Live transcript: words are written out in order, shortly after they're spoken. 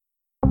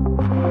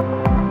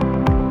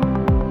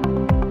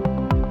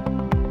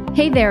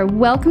Hey there,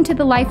 welcome to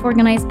the Life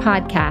Organized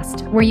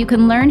podcast, where you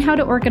can learn how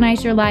to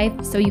organize your life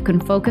so you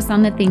can focus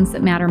on the things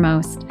that matter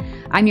most.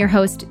 I'm your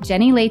host,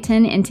 Jenny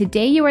Layton, and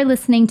today you are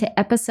listening to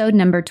episode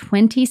number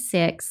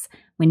 26,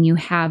 When You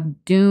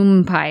Have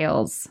Doom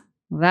Piles.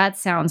 Well, that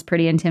sounds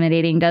pretty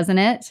intimidating, doesn't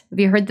it? Have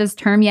you heard this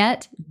term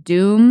yet?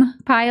 Doom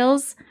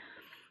piles?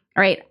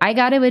 All right, I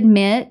got to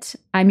admit,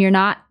 I'm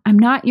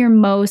not your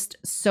most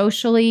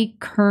socially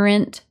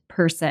current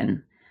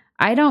person.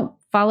 I don't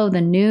follow the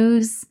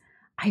news.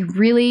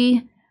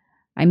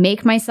 I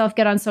make myself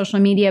get on social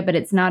media, but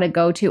it's not a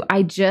go-to.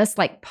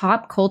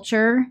 Pop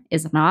culture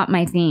is not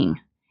my thing.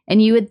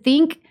 And you would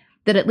think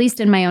that at least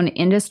in my own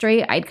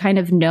industry, I'd kind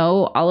of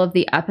know all of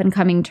the up and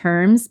coming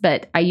terms,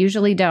 but I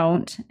usually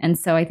don't. And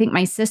so I think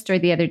my sister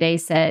the other day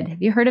said,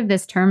 "Have you heard of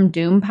this term,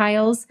 doom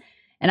piles?"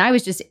 And I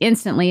was just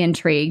instantly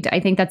intrigued. I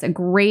think that's a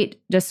great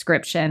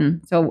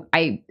description. So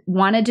I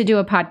wanted to do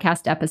a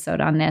podcast episode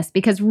on this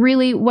because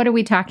really, what are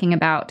we talking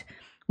about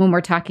when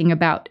we're talking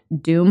about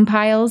doom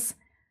piles?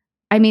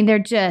 I mean, they're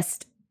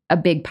just a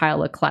big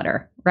pile of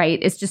clutter, right?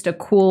 It's just a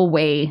cool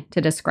way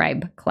to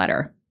describe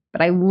clutter.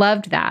 But I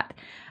loved that.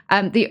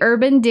 The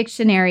Urban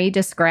Dictionary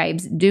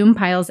describes doom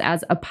piles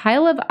as a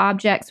pile of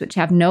objects which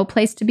have no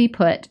place to be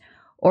put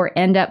or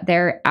end up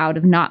there out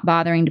of not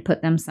bothering to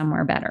put them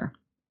somewhere better.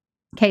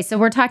 Okay, so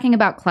we're talking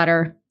about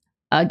clutter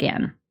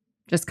again,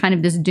 just kind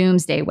of this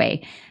doomsday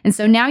way. And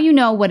so now you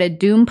know what a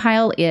doom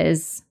pile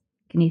is.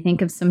 Can you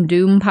think of some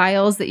doom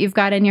piles that you've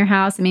got in your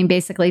house? I mean,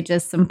 basically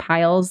just some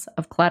piles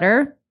of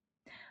clutter.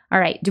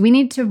 All right. Do we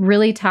need to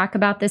really talk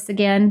about this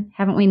again?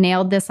 Haven't we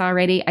nailed this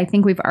already? I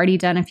think we've already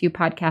done a few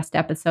podcast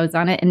episodes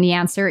on it. And the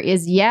answer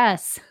is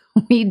yes,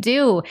 we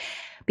do.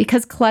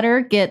 Because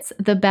clutter gets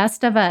the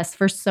best of us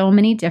for so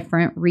many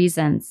different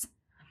reasons.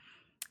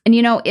 And,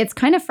 it's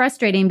kind of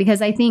frustrating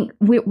because I think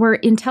we're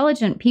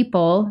intelligent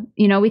people.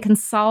 We can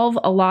solve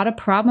a lot of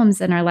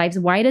problems in our lives.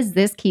 Why does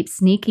this keep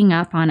sneaking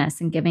up on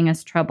us and giving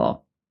us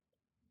trouble?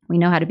 We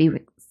know how to be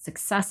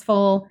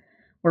successful.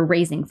 We're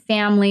raising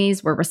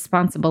families. We're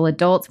responsible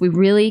adults. We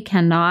really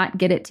cannot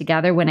get it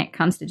together when it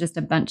comes to just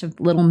a bunch of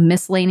little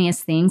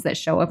miscellaneous things that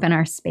show up in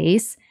our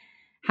space.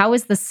 How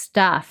is the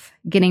stuff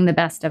getting the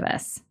best of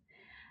us?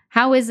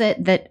 How is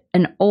it that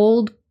an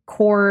old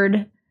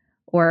cord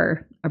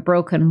or a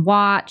broken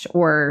watch,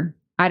 or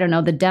I don't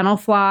know, the dental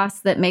floss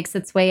that makes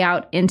its way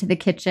out into the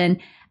kitchen?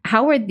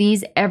 How are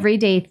these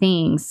everyday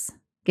things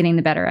getting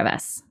the better of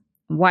us?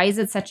 Why is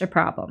it such a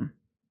problem?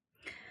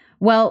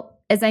 Well,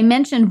 as I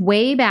mentioned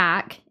way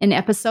back in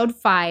episode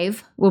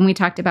 5, when we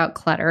talked about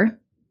clutter,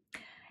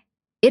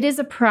 it is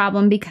a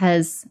problem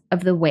because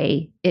of the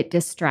way it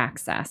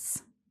distracts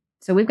us.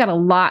 So we've got a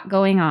lot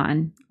going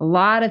on, a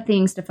lot of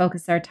things to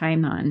focus our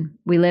time on.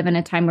 We live in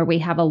a time where we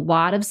have a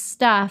lot of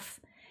stuff.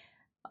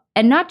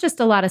 And not just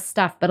a lot of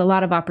stuff, but a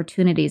lot of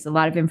opportunities, a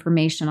lot of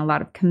information, a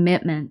lot of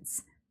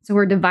commitments. So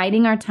we're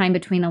dividing our time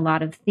between a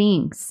lot of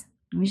things.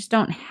 We just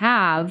don't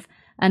have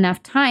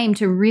enough time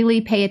to really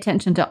pay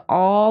attention to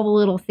all the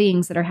little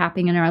things that are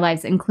happening in our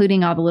lives,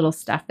 including all the little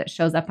stuff that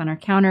shows up on our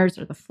counters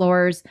or the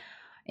floors,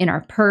 in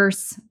our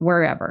purse,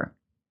 wherever.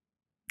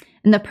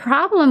 And the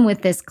problem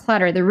with this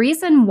clutter, the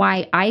reason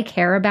why I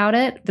care about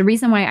it, the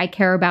reason why I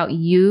care about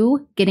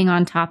you getting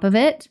on top of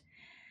it,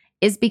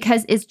 is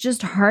because it's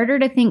just harder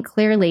to think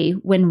clearly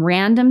when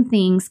random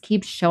things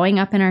keep showing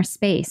up in our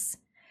space.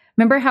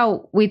 Remember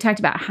how we talked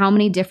about how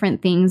many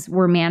different things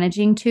we're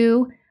managing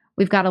to?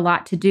 We've got a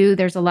lot to do.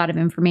 There's a lot of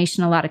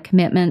information, a lot of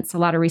commitments, a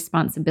lot of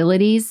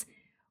responsibilities.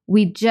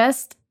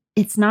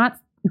 It's not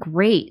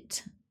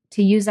great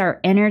to use our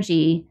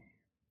energy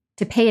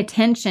to pay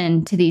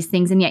attention to these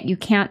things, and yet you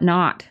can't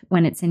not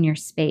when it's in your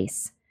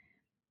space.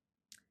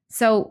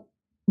 So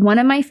one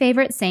of my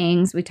favorite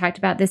sayings, we talked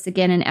about this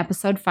again in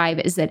episode 5,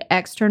 is that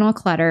external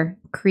clutter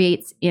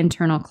creates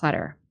internal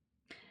clutter.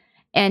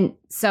 And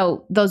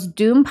so those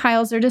doom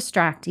piles are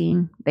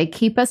distracting. They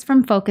keep us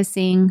from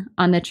focusing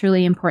on the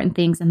truly important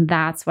things. And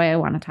that's why I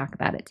want to talk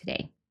about it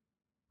today.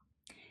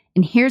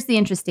 And here's the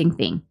interesting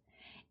thing.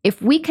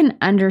 If we can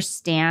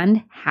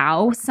understand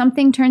how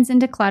something turns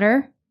into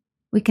clutter,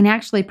 we can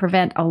actually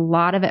prevent a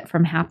lot of it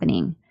from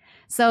happening.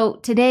 So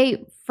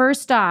today,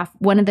 first off,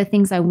 one of the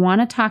things I want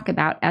to talk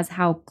about is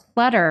how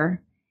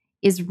clutter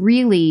is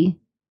really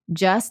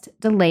just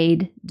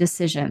delayed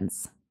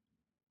decisions.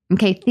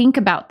 Okay, think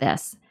about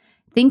this.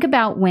 Think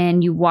about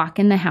when you walk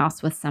in the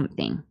house with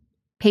something,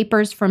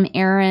 papers from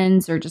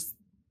errands or just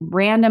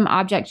random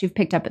objects you've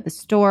picked up at the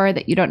store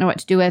that you don't know what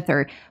to do with,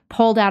 or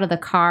pulled out of the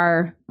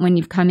car when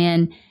you've come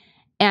in.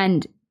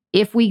 And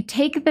if we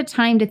take the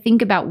time to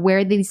think about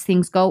where these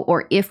things go,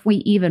 or if we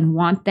even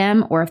want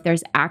them, or if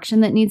there's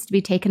action that needs to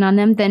be taken on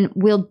them, then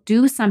we'll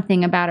do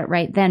something about it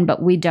right then,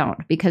 but we don't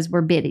because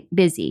we're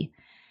busy.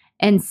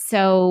 And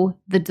so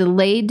the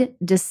delayed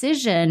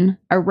decision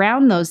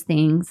around those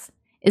things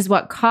is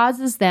what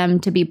causes them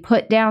to be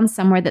put down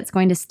somewhere that's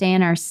going to stay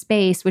in our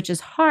space, which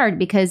is hard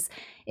because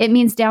it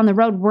means down the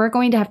road, we're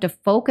going to have to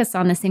focus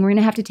on this thing. We're going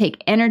to have to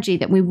take energy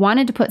that we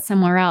wanted to put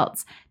somewhere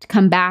else to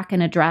come back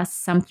and address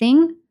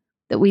something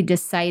that we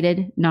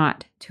decided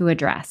not to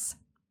address.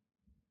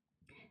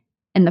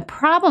 And the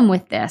problem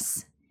with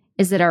this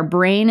is that our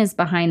brain is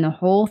behind the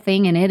whole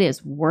thing and it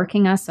is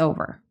working us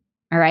over.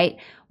 All right.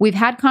 We've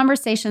had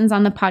conversations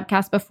on the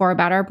podcast before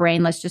about our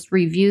brain. Let's just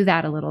review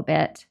that a little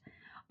bit.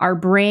 Our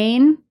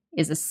brain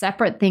is a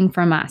separate thing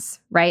from us,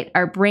 right?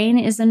 Our brain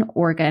is an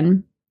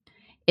organ.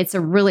 It's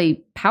a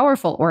really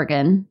powerful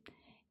organ.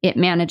 It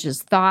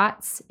manages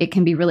thoughts. It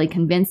can be really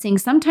convincing.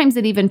 Sometimes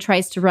it even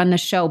tries to run the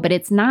show, but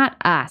it's not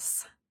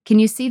us. Can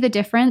you see the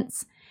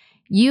difference?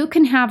 You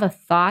can have a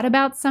thought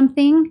about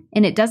something,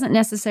 and it doesn't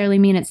necessarily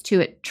mean it's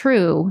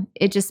true.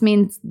 It just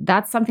means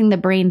that's something the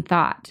brain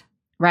thought,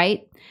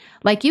 right?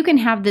 Like you can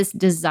have this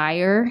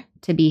desire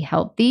to be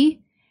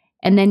healthy,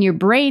 and then your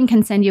brain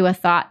can send you a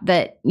thought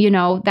that,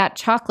 that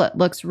chocolate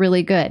looks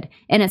really good,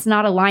 and it's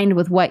not aligned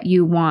with what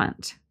you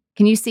want.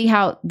 Can you see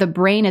how the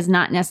brain is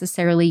not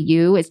necessarily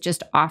you? It's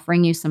just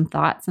offering you some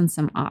thoughts and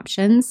some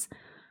options.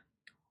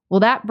 Well,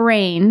 that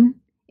brain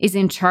is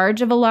in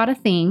charge of a lot of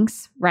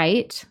things,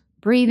 right?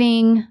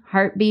 Breathing,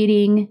 heart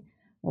beating,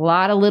 a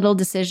lot of little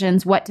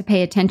decisions, what to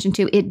pay attention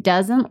to. It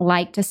doesn't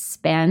like to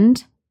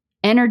spend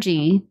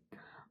energy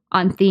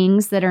on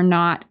things that are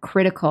not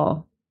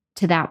critical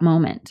to that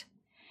moment.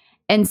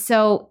 And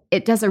so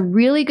it does a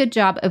really good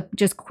job of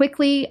just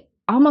quickly,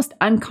 almost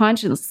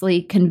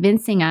unconsciously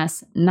convincing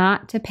us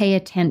not to pay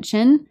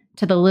attention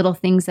to the little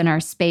things in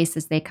our space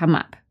as they come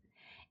up.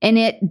 And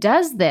it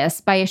does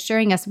this by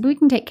assuring us we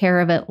can take care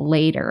of it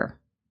later.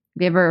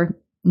 Have you ever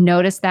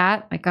noticed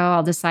that? Like, oh,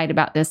 I'll decide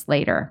about this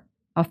later.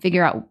 I'll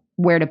figure out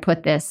where to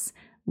put this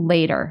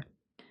later.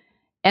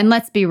 And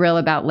let's be real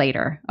about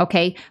later,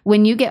 okay?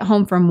 When you get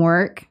home from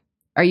work,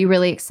 are you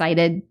really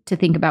excited to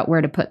think about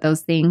where to put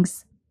those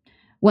things?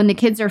 When the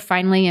kids are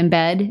finally in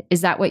bed,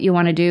 is that what you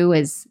want to do,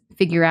 is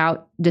figure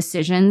out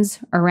decisions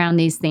around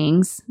these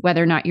things,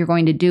 whether or not you're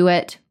going to do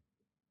it,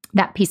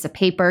 that piece of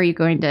paper, you're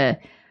going to,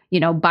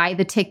 buy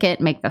the ticket,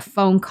 make the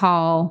phone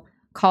call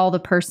the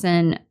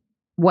person,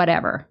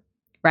 whatever,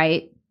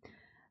 right?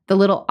 The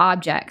little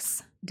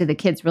objects. Do the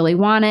kids really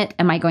want it?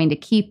 Am I going to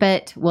keep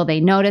it? Will they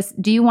notice?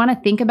 Do you want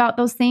to think about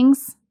those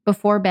things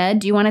before bed?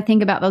 Do you want to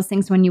think about those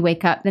things when you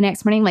wake up the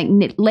next morning?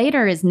 Like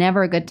later is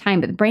never a good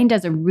time, but the brain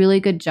does a really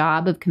good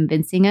job of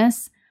convincing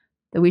us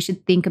that we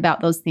should think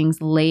about those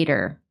things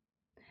later.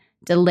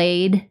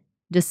 Delayed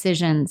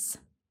decisions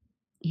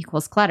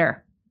equals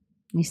clutter.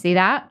 You see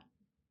that?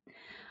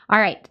 All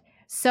right.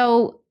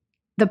 So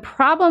the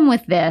problem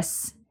with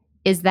this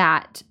is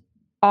that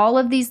all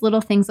of these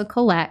little things will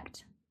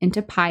collect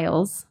into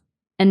piles.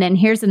 And then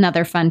here's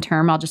another fun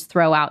term I'll just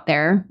throw out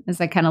there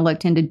as I kind of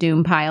looked into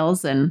doom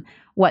piles and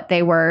what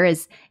they were,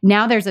 is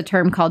now there's a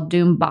term called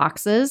doom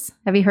boxes.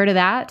 Have you heard of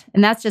that?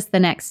 And that's just the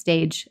next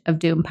stage of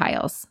doom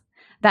piles.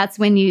 That's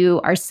when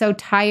you are so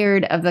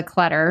tired of the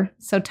clutter,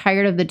 so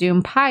tired of the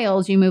doom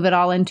piles, you move it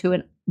all into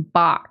a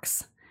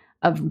box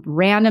of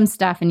random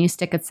stuff and you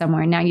stick it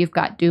somewhere. Now you've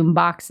got doom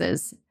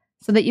boxes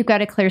so that you've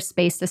got a clear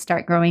space to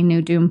start growing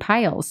new doom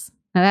piles.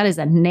 Now that is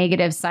a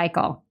negative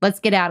cycle. Let's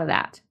get out of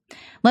that.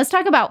 Let's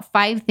talk about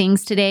 5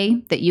 things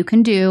today that you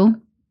can do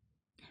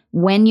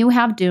when you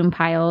have doom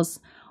piles,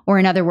 or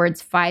in other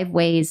words, 5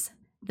 ways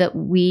that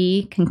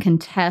we can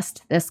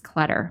contest this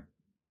clutter.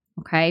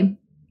 Okay?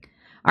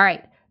 All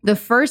right. The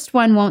first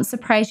one won't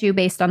surprise you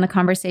based on the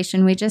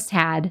conversation we just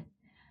had.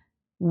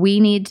 We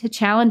need to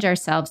challenge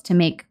ourselves to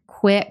make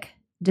quick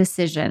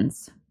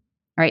decisions.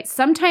 All right.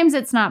 Sometimes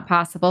it's not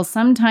possible.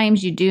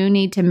 Sometimes you do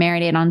need to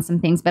marinate on some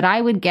things, but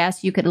I would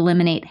guess you could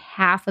eliminate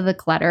half of the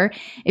clutter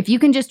if you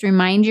can just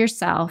remind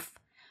yourself,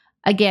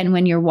 again,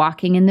 when you're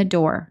walking in the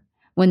door,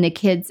 when the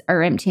kids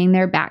are emptying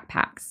their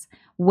backpacks,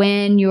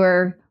 when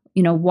you're,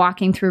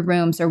 walking through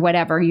rooms or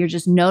whatever, you're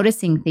just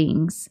noticing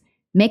things.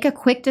 Make a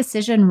quick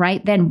decision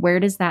right then. Where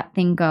does that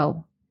thing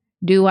go?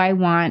 Do I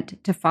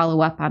want to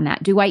follow up on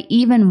that? Do I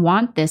even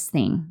want this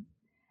thing?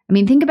 I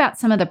mean, think about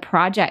some of the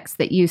projects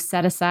that you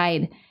set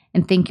aside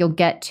and think you'll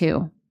get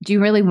to. Do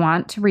you really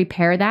want to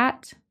repair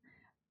that?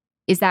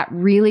 Is that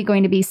really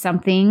going to be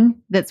something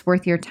that's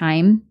worth your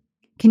time?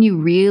 Can you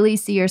really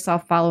see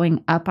yourself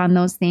following up on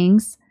those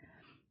things?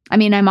 I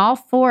mean, I'm all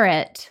for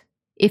it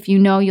if you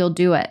know you'll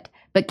do it.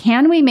 But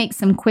can we make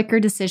some quicker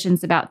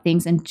decisions about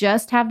things and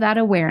just have that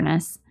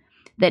awareness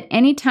that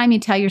anytime you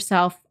tell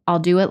yourself, I'll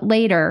do it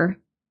later,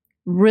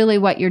 really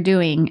what you're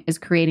doing is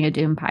creating a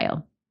doom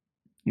pile.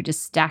 You're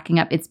just stacking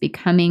up. It's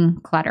becoming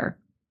clutter.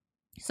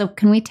 So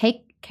can we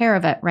take care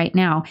of it right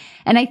now?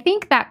 And I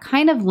think that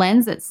kind of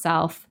lends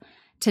itself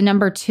to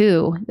number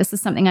 2. This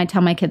is something I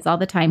tell my kids all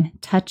the time.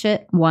 Touch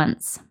it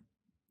once.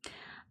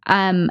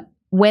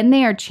 When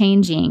they are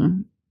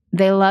changing,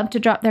 they love to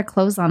drop their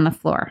clothes on the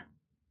floor.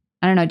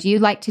 I don't know. Do you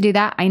like to do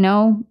that? I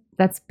know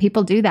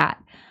people do that.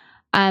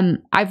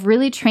 I've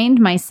really trained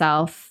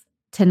myself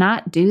to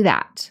not do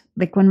that.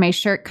 Like when my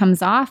shirt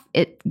comes off,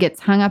 it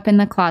gets hung up in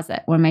the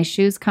closet. When my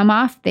shoes come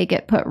off, they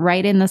get put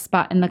right in the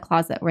spot in the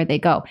closet where they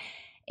go.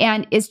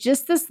 And it's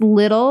just this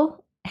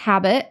little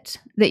habit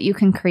that you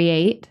can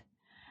create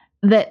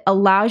that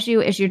allows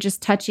you, as you're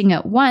just touching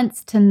it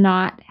once, to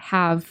not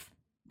have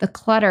the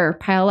clutter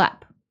pile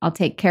up. I'll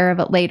take care of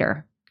it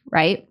later,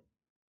 right?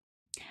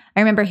 I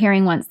remember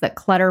hearing once that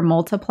clutter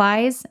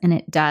multiplies, and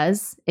it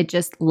does. It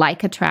just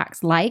like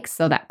attracts like,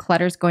 so that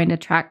clutter is going to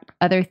attract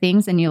other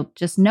things, and you'll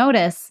just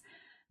notice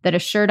that a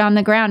shirt on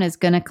the ground is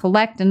going to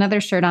collect, another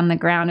shirt on the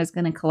ground is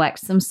going to collect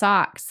some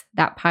socks.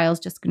 That pile's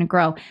just going to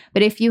grow.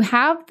 But if you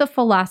have the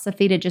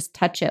philosophy to just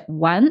touch it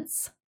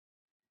once,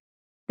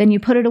 then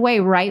you put it away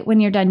right when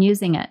you're done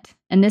using it.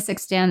 And this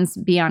extends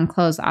beyond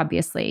clothes,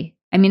 obviously.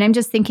 I mean, I'm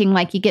just thinking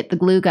like you get the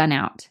glue gun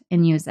out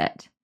and use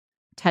it.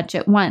 Touch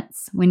it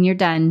once. When you're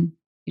done,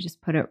 you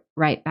just put it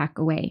right back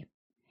away.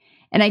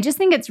 And I just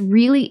think it's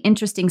really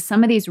interesting,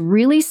 some of these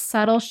really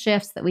subtle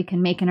shifts that we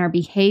can make in our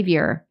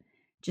behavior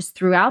just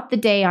throughout the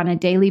day on a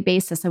daily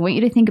basis. I want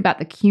you to think about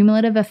the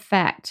cumulative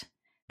effect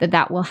that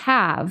that will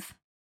have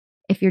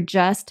if you're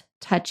just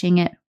touching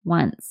it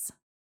once,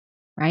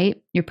 right?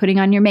 You're putting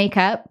on your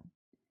makeup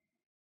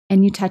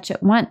and you touch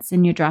it once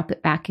and you drop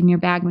it back in your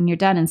bag when you're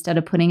done instead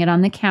of putting it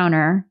on the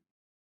counter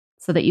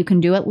so that you can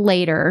do it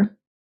later.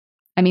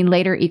 I mean,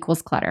 later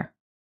equals clutter,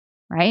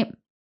 right?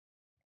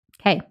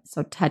 Okay,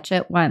 so touch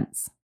it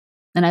once.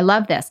 And I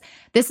love this.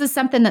 This is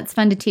something that's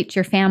fun to teach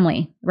your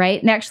family, right?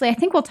 And actually, I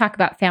think we'll talk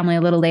about family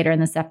a little later in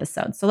this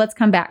episode. So let's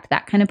come back to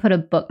that, kind of put a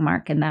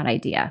bookmark in that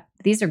idea.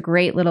 These are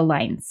great little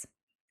lines.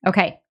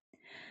 Okay,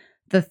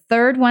 the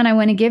third one I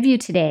want to give you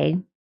today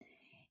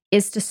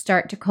is to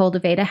start to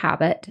cultivate a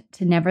habit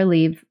to never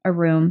leave a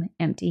room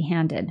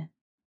empty-handed.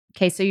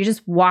 Okay, so you're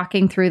just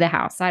walking through the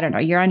house. I don't know,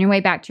 you're on your way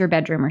back to your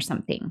bedroom or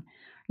something.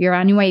 You're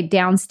on your way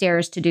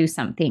downstairs to do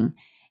something.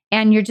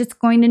 And you're just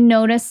going to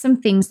notice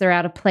some things that are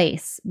out of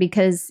place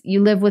because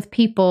you live with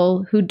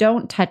people who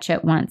don't touch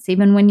it once,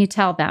 even when you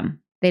tell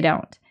them they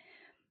don't.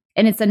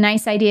 And it's a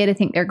nice idea to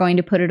think they're going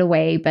to put it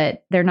away,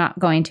 but they're not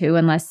going to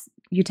unless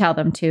you tell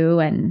them to.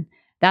 And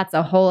that's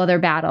a whole other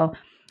battle.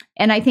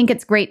 And I think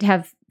it's great to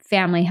have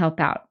family help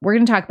out. We're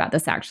going to talk about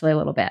this actually a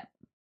little bit.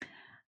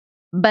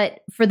 But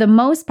for the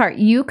most part,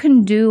 you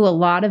can do a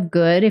lot of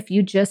good if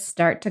you just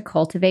start to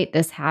cultivate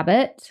this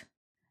habit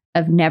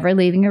of never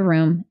leaving a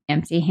room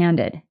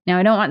empty-handed. Now,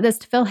 I don't want this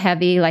to feel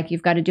heavy, like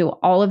you've got to do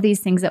all of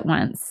these things at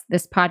once.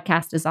 This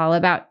podcast is all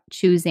about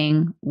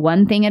choosing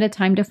one thing at a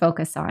time to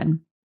focus on.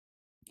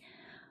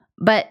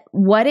 But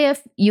what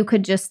if you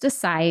could just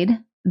decide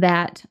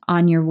that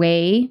on your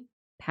way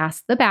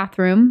past the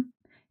bathroom,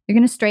 you're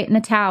going to straighten the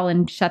towel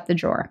and shut the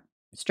drawer,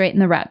 straighten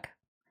the rug,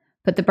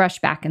 put the brush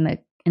back in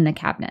the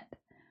cabinet.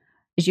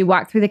 As you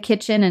walk through the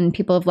kitchen and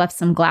people have left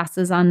some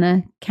glasses on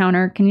the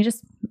counter, can you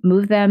just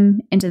move them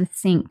into the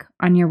sink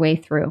on your way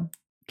through?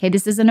 Okay,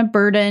 this isn't a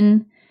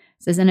burden.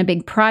 This isn't a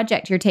big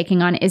project you're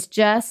taking on. It's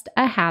just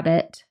a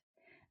habit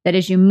that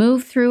as you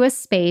move through a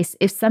space,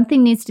 if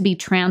something needs to be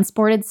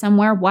transported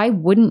somewhere, why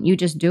wouldn't you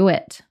just do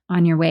it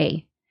on your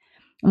way?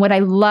 And what I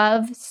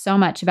love so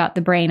much about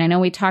the brain, I know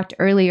we talked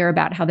earlier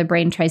about how the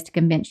brain tries to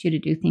convince you to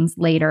do things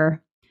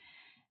later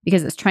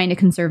because it's trying to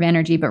conserve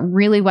energy, but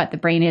really what the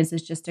brain is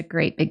just a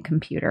great big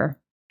computer.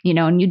 You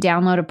know, and you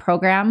download a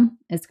program,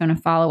 it's going to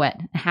follow it.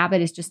 A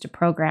habit is just a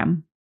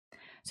program.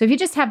 So if you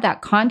just have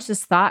that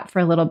conscious thought for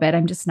a little bit,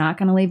 I'm just not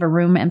going to leave a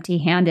room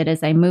empty-handed.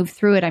 As I move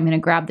through it, I'm going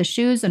to grab the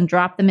shoes and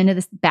drop them into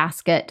this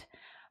basket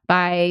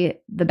by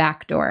the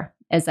back door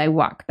as I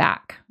walk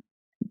back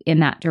in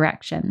that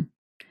direction.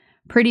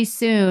 Pretty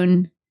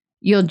soon,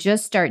 you'll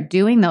just start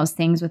doing those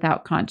things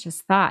without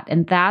conscious thought.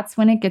 And that's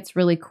when it gets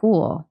really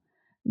cool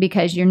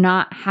because you're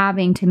not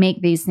having to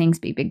make these things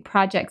be big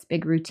projects,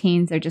 big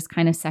routines. They're just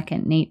kind of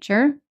second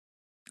nature.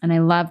 And I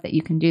love that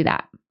you can do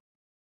that.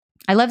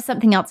 I love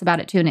something else about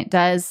it too, and it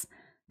does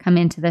come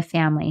into the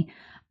family.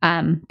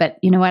 But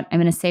you know what? I'm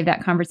going to save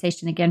that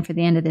conversation again for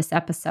the end of this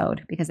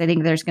episode because I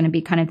think there's going to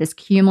be kind of this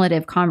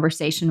cumulative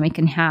conversation we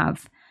can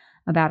have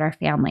about our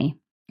family.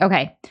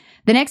 Okay.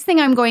 The next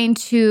thing I'm going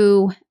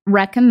to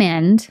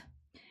recommend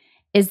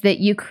is that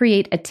you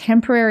create a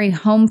temporary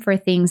home for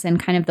things in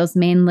kind of those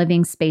main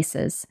living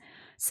spaces.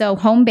 So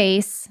home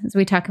base, as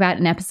we talk about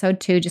in episode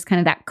 2, just kind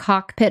of that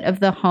cockpit of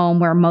the home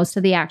where most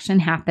of the action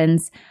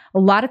happens. A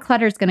lot of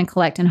clutter is going to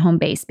collect in home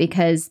base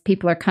because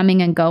people are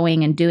coming and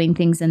going and doing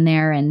things in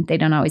there and they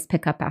don't always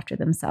pick up after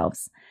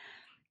themselves.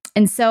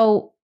 And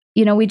so,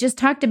 you know, we just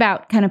talked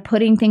about kind of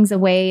putting things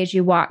away as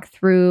you walk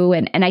through.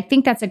 And I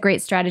think that's a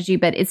great strategy,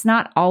 but it's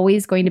not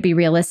always going to be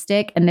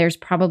realistic. And there's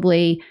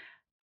probably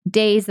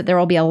days that there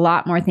will be a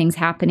lot more things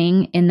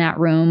happening in that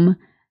room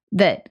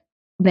that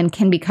then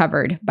can be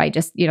covered by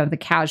just, you know, the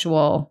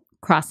casual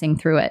crossing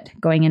through it,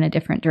 going in a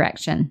different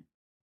direction.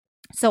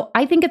 So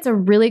I think it's a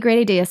really great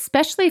idea,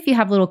 especially if you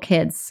have little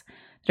kids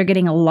that are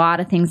getting a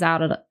lot of things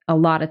out at a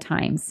lot of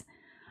times,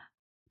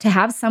 to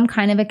have some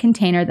kind of a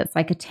container that's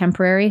like a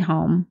temporary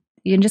home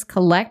you can just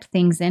collect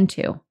things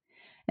into.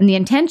 And the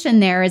intention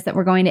there is that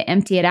we're going to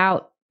empty it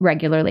out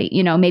regularly.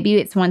 You know, maybe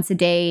it's once a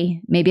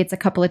day, maybe it's a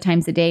couple of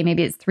times a day,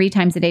 maybe it's 3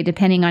 times a day,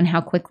 depending on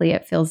how quickly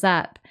it fills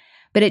up.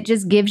 But it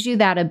just gives you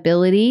that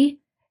ability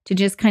to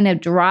just kind of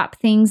drop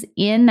things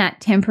in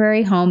that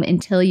temporary home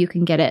until you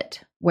can get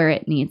it where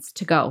it needs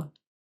to go.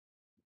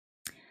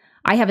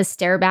 I have a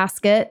stair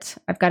basket.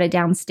 I've got a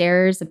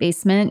downstairs, a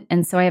basement.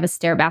 And so I have a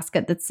stair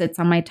basket that sits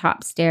on my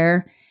top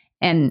stair.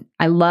 And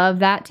I love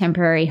that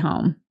temporary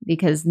home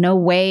because no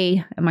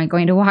way am I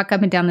going to walk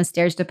up and down the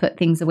stairs to put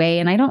things away.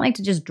 And I don't like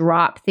to just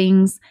drop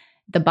things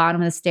at the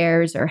bottom of the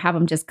stairs or have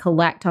them just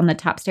collect on the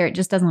top stair. It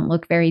just doesn't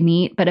look very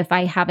neat. But if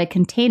I have a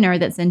container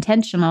that's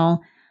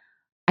intentional,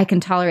 I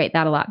can tolerate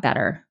that a lot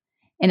better.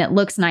 And it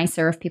looks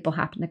nicer if people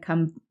happen to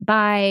come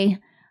by,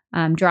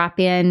 drop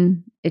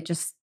in.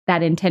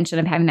 That intention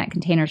of having that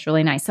container is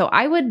really nice. So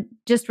I would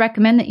just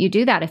recommend that you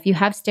do that. If you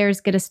have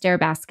stairs, get a stair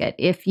basket.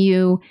 If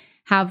you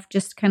have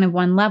just kind of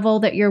one level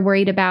that you're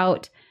worried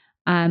about,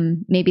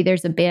 maybe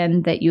there's a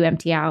bin that you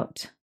empty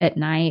out at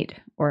night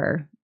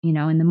or,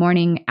 in the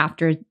morning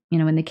after,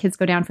 when the kids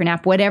go down for a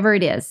nap, whatever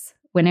it is,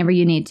 whenever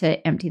you need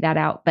to empty that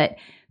out. But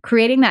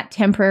creating that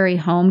temporary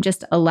home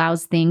just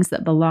allows things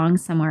that belong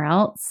somewhere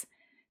else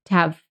to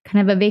have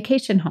kind of a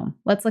vacation home.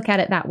 Let's look at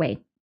it that way.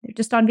 They're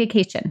just on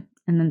vacation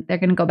and then they're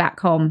going to go back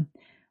home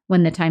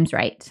when the time's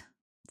right.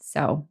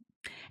 So,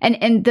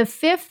 and the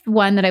fifth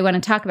one that I want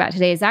to talk about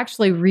today is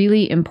actually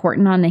really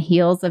important on the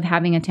heels of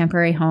having a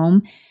temporary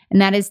home.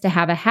 And that is to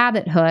have a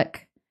habit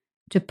hook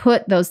to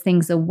put those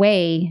things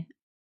away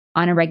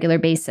on a regular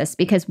basis.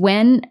 Because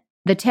when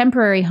the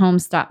temporary home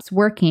stops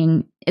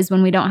working is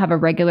when we don't have a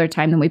regular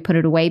time that we put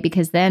it away,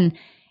 because then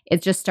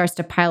it just starts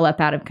to pile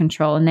up out of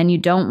control. And then you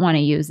don't want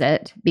to use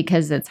it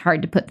because it's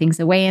hard to put things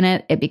away in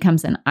it. It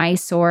becomes an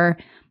eyesore.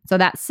 So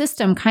that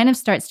system kind of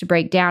starts to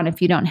break down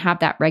if you don't have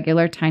that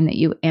regular time that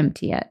you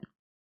empty it.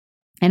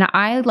 And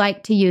I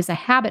like to use a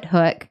habit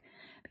hook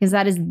because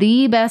that is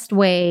the best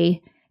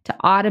way to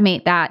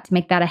automate that, to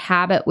make that a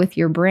habit with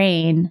your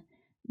brain,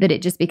 that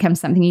it just becomes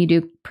something you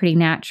do pretty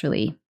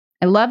naturally.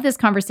 I love this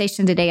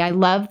conversation today. I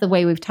love the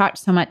way we've talked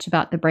so much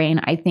about the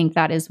brain. I think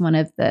that is one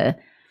of the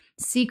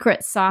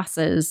secret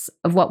sauces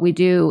of what we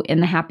do in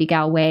the Happy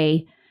Gal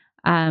way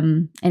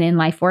and in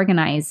Life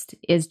Organized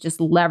is just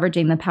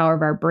leveraging the power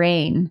of our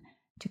brain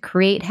to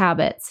create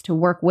habits, to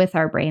work with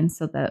our brain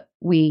so that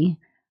we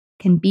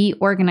can be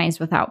organized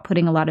without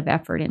putting a lot of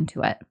effort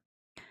into it.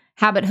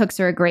 Habit hooks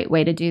are a great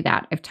way to do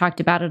that. I've talked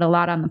about it a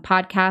lot on the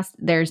podcast.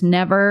 There's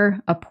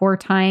never a poor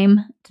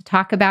time to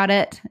talk about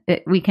it.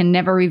 We can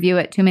never review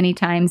it too many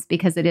times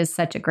because it is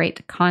such a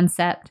great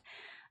concept.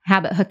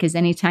 Habit hook is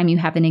anytime you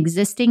have an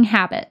existing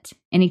habit,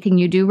 anything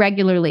you do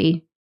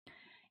regularly.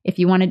 If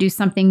you want to do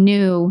something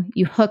new,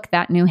 you hook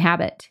that new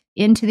habit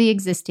into the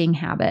existing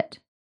habit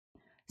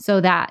so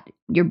that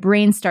your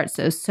brain starts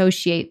to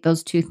associate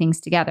those two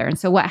things together. And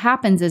so what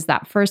happens is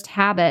that first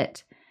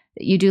habit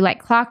that you do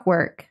like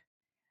clockwork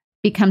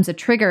becomes a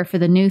trigger for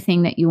the new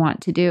thing that you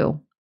want to do.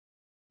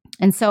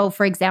 And so,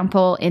 for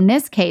example, in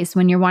this case,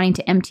 when you're wanting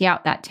to empty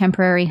out that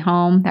temporary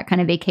home, that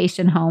kind of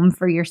vacation home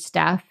for your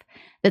stuff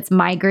that's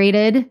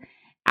migrated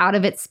out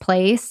of its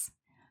place,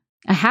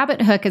 a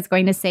habit hook is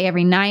going to say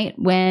every night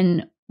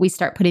when we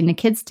start putting the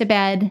kids to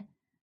bed,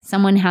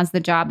 someone has the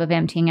job of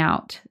emptying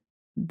out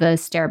the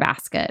stair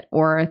basket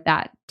or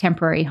that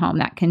temporary home,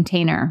 that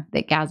container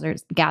that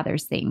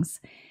gathers things.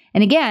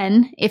 And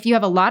again, if you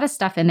have a lot of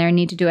stuff in there and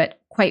need to do it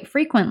quite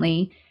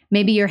frequently,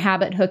 maybe your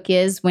habit hook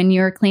is when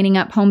you're cleaning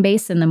up home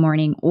base in the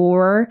morning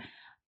or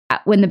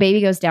when the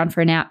baby goes down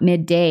for a nap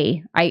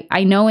midday.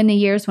 I know in the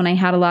years when I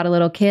had a lot of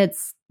little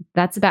kids,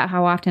 that's about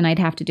how often I'd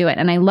have to do it.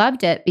 And I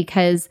loved it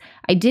because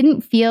I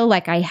didn't feel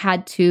like I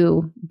had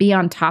to be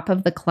on top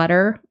of the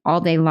clutter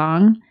all day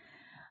long.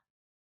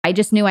 I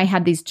just knew I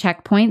had these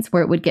checkpoints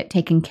where it would get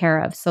taken care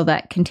of. So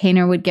that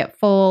container would get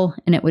full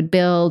and it would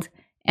build.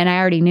 And I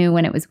already knew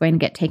when it was going to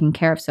get taken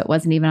care of. So it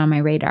wasn't even on my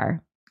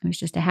radar. It was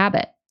just a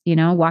habit,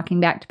 walking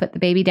back to put the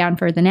baby down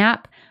for the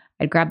nap.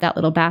 I'd grab that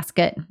little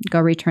basket, go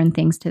return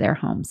things to their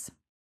homes.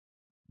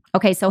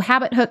 Okay, so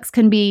habit hooks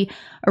can be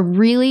a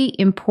really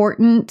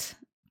important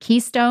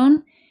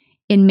keystone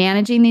in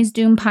managing these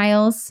doom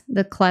piles,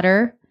 the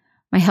clutter,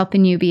 by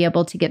helping you be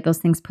able to get those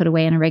things put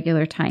away in a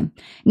regular time.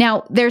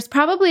 Now, there's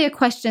probably a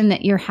question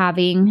that you're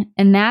having,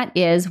 and that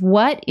is,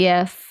 what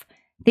if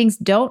things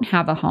don't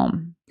have a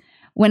home?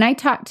 When I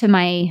talk to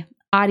my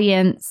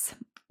audience,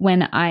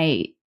 when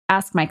I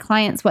ask my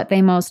clients what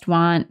they most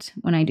want,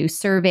 when I do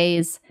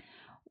surveys,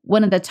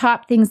 one of the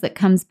top things that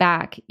comes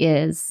back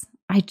is,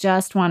 I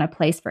just want a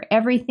place for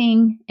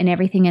everything and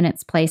everything in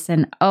its place.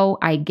 And oh,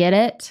 I get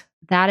it.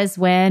 That is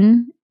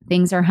when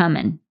things are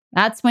humming.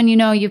 That's when you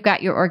know you've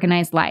got your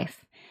organized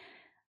life.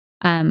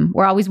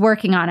 We're always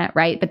working on it,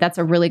 right? But that's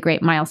a really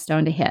great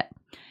milestone to hit.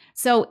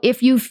 So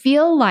if you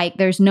feel like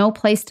there's no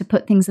place to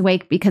put things away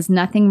because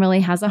nothing really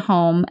has a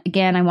home,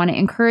 again, I want to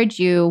encourage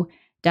you,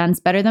 done's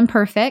better than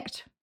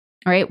perfect.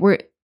 All right.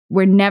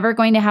 We're never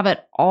going to have it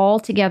all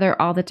together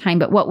all the time.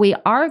 But what we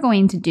are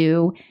going to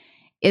do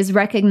is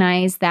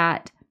recognize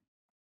that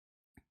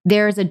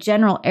there's a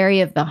general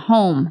area of the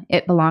home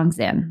it belongs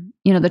in.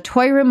 The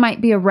toy room might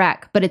be a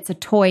wreck, but it's a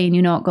toy and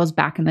it goes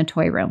back in the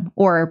toy room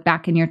or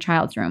back in your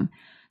child's room.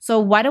 So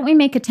why don't we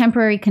make a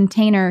temporary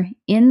container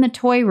in the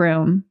toy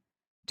room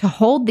to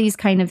hold these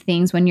kind of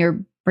things when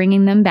you're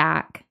bringing them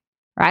back?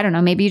 Or I don't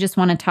know, maybe you just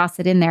want to toss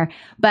it in there.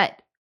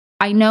 But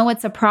I know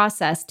it's a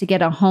process to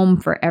get a home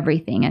for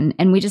everything.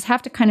 And we just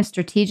have to kind of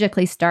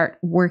strategically start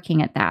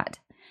working at that.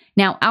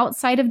 Now,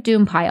 outside of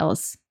doom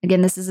piles,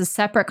 again, this is a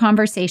separate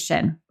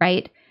conversation,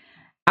 right?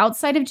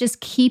 Outside of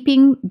just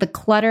keeping the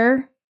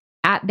clutter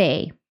at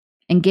bay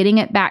and getting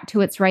it back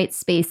to its right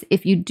space,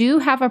 if you do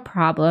have a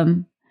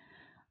problem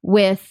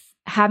with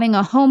having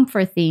a home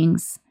for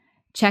things,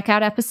 check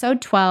out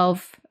episode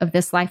 12 of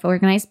this Life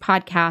Organized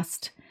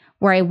podcast,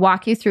 where I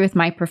walk you through with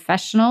my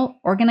professional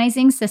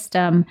organizing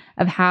system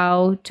of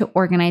how to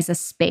organize a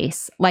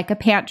space, like a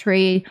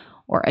pantry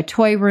or a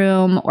toy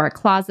room or a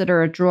closet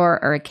or a drawer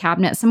or a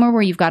cabinet, somewhere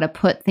where you've got to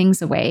put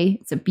things away.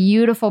 It's a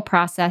beautiful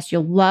process.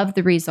 You'll love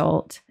the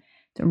result.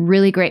 It's a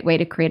really great way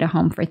to create a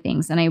home for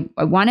things. And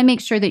I want to make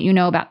sure that you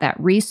know about that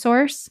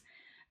resource,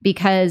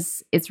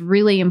 because it's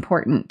really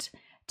important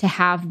to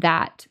have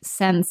that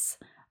sense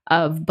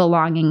of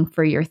belonging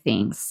for your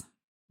things.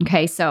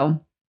 Okay, so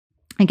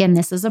again,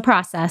 this is a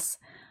process,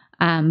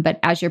 but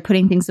as you're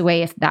putting things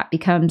away, if that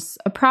becomes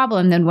a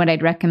problem, then what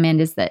I'd recommend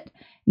is that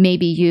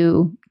maybe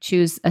you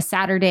choose a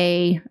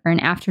Saturday or an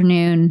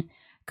afternoon,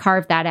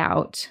 carve that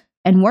out,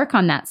 and work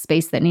on that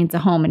space that needs a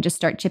home and just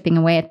start chipping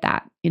away at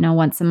that,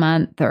 once a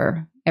month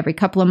or every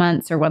couple of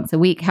months or once a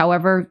week,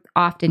 however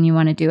often you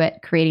want to do it,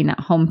 creating that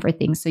home for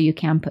things so you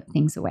can put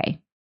things away.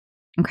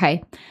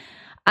 Okay.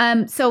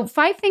 So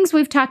 5 things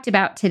we've talked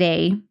about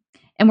today,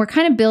 and we're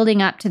kind of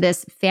building up to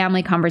this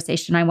family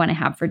conversation I want to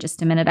have for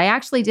just a minute. I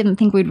actually didn't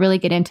think we'd really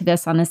get into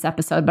this on this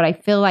episode, but I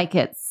feel like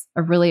it's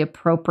a really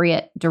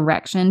appropriate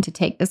direction to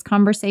take this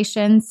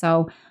conversation.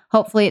 So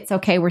hopefully it's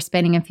okay. We're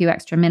spending a few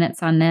extra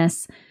minutes on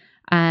this.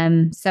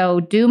 So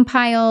doom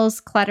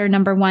piles, clutter,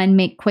 number 1,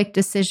 make quick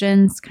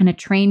decisions, kind of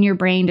train your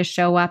brain to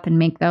show up and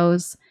make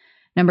those.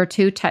 Number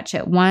 2, touch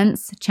it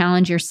once,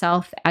 challenge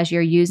yourself as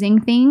you're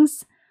using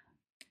things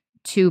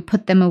to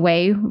put them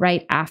away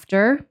right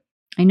after.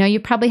 I know you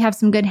probably have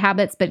some good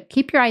habits, but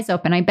keep your eyes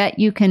open. I bet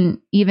you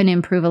can even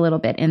improve a little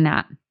bit in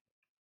that.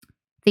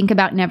 Think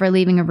about never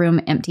leaving a room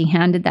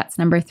empty-handed. That's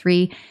number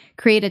 3.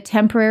 Create a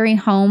temporary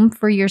home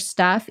for your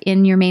stuff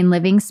in your main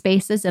living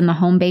spaces in the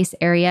home base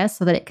area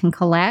so that it can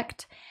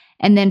collect.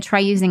 And then try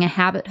using a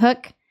habit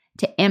hook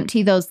to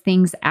empty those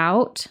things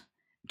out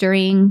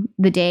during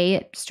the day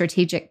at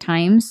strategic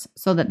times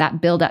so that that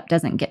buildup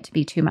doesn't get to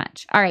be too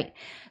much. All right.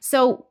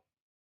 So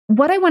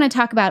what I want to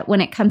talk about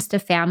when it comes to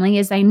family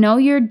is I know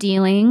you're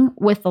dealing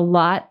with a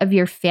lot of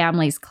your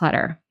family's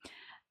clutter.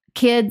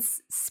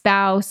 Kids,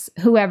 spouse,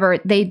 whoever,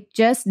 they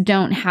just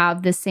don't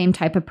have the same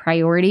type of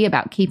priority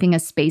about keeping a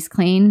space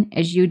clean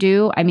as you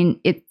do. I mean,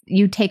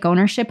 you take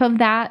ownership of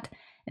that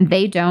and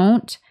they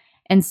don't.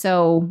 And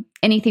so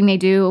anything they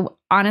do,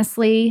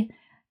 honestly,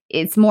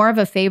 it's more of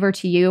a favor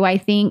to you, I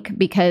think,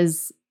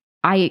 because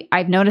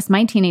I've noticed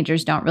my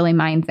teenagers don't really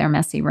mind their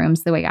messy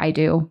rooms the way I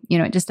do.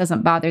 It just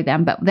doesn't bother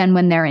them. But then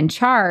when they're in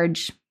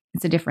charge,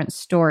 it's a different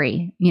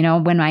story.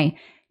 When my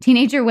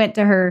teenager went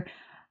to her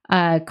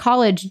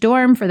college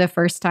dorm for the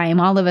first time,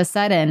 all of a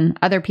sudden,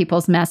 other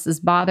people's messes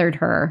bothered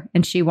her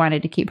and she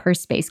wanted to keep her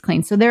space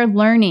clean. So they're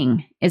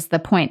learning is the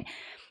point.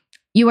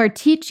 You are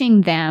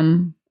teaching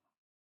them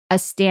a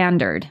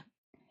standard.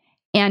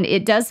 And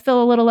it does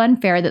feel a little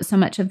unfair that so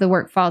much of the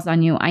work falls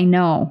on you, I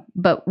know.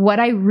 But what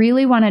I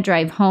really want to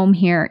drive home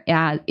here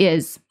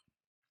is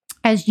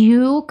as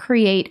you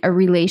create a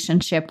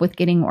relationship with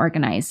getting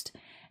organized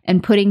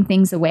and putting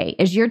things away,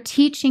 as you're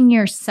teaching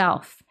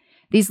yourself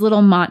these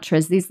little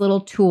mantras, these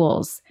little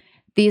tools,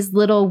 these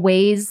little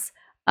ways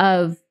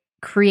of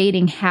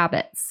creating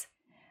habits,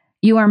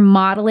 you are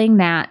modeling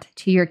that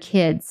to your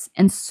kids.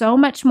 And so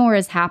much more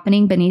is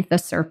happening beneath the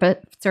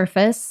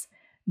surface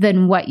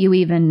than what you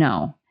even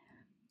know.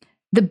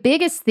 The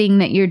biggest thing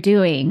that you're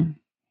doing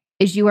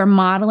is you are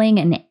modeling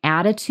an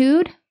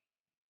attitude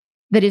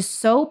that is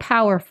so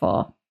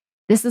powerful.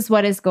 This is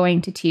what is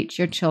going to teach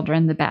your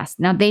children the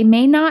best. Now, they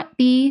may not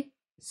be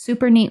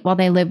super neat while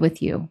they live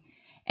with you.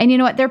 And you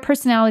know what? Their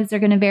personalities are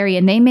going to vary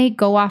and they may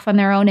go off on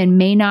their own and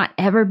may not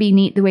ever be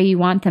neat the way you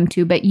want them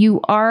to, but you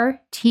are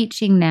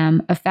teaching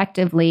them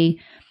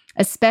effectively,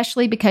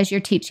 especially because you're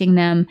teaching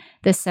them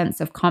this sense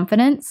of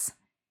confidence,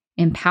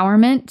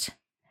 empowerment,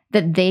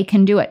 that they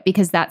can do it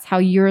because that's how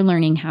you're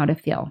learning how to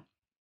feel.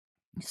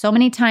 So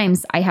many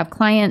times I have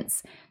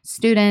clients,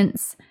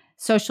 students,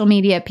 social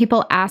media,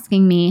 people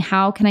asking me,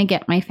 how can I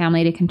get my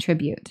family to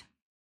contribute?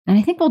 And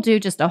I think we'll do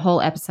just a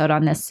whole episode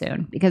on this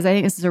soon because I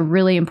think this is a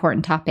really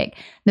important topic.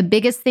 The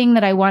biggest thing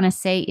that I want to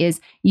say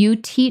is you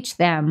teach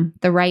them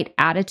the right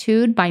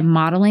attitude by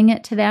modeling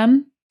it to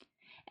them.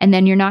 And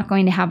then you're not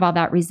going to have all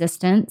that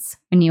resistance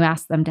when you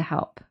ask them to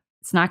help.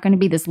 It's not going to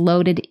be this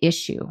loaded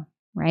issue,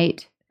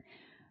 right?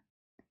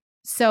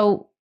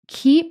 So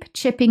keep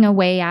chipping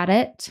away at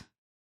it.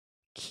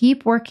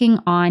 Keep working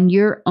on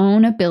your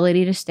own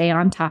ability to stay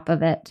on top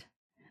of it.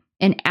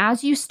 And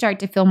as you start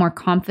to feel more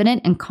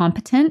confident and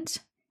competent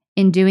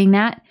in doing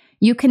that,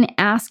 you can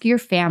ask your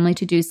family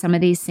to do some of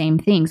these same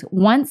things.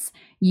 Once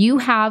you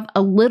have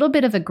a little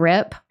bit of a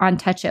grip on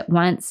touch it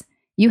once,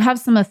 you have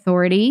some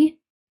authority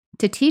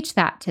to teach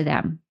that to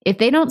them. If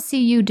they don't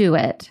see you do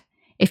it,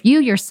 if you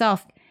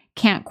yourself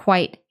can't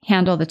quite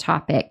handle the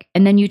topic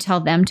and then you tell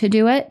them to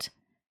do it,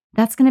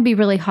 that's going to be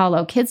really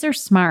hollow. Kids are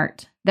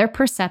smart. They're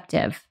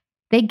perceptive.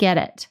 They get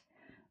it.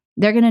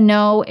 They're going to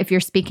know if you're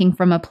speaking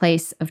from a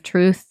place of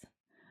truth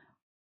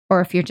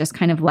or if you're just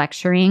kind of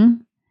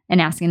lecturing and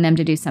asking them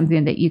to do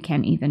something that you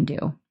can't even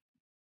do.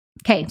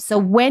 Okay, so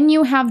when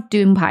you have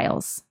doom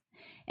piles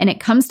and it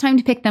comes time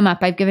to pick them up,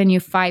 I've given you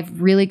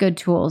 5 really good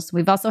tools.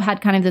 We've also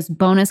had kind of this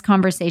bonus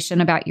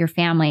conversation about your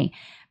family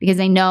because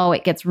I know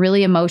it gets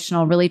really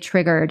emotional, really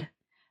triggered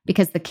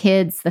because the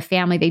kids, the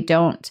family, they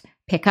don't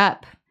pick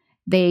up.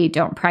 They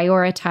don't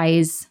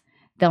prioritize.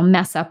 They'll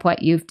mess up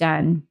what you've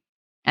done.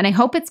 And I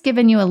hope it's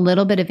given you a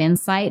little bit of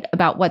insight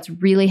about what's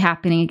really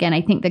happening. Again,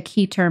 I think the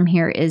key term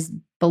here is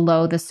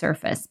below the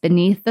surface.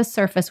 Beneath the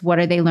surface, what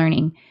are they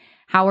learning?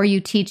 How are you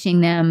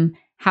teaching them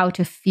how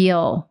to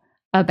feel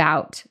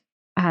about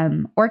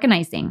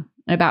organizing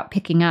and about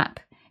picking up?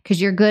 Because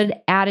your good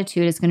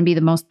attitude is going to be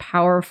the most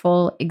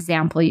powerful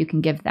example you can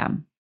give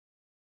them.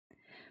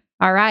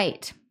 All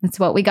right, that's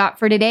what we got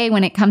for today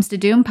when it comes to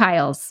doom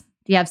piles.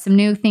 Do you have some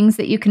new things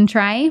that you can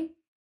try?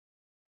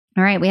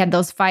 All right, we had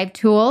those 5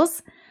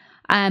 tools.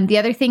 The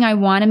other thing I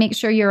want to make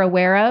sure you're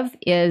aware of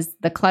is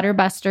the Clutter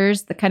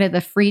Busters, the kind of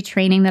the free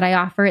training that I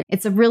offer.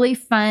 It's a really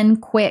fun,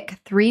 quick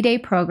 3-day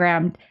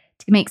program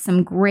to make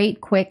some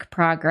great, quick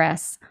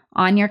progress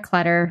on your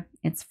clutter.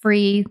 It's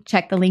free.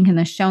 Check the link in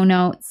the show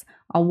notes.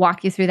 I'll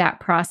walk you through that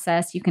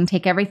process. You can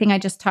take everything I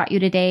just taught you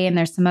today, and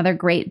there's some other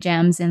great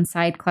gems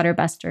inside Clutter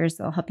Busters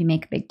that'll help you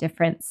make a big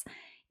difference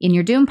in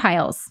your doom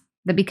piles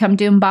that become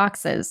doom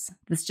boxes.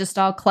 That's just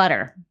all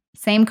clutter.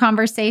 Same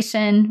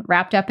conversation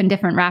wrapped up in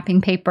different wrapping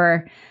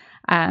paper.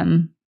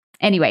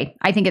 Anyway,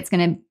 I think it's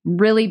going to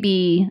really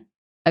be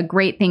a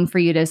great thing for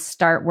you to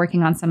start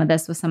working on some of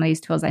this with some of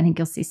these tools. I think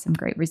you'll see some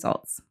great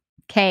results.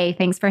 Okay,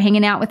 thanks for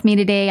hanging out with me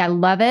today. I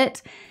love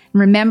it.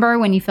 Remember,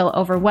 when you feel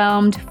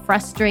overwhelmed,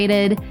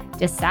 frustrated,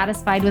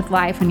 dissatisfied with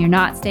life, when you're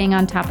not staying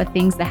on top of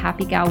things, the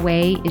Happy Gal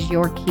Way is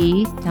your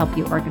key to help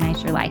you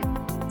organize your life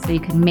so you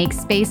can make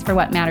space for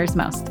what matters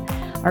most.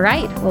 All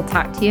right, we'll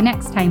talk to you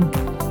next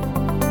time.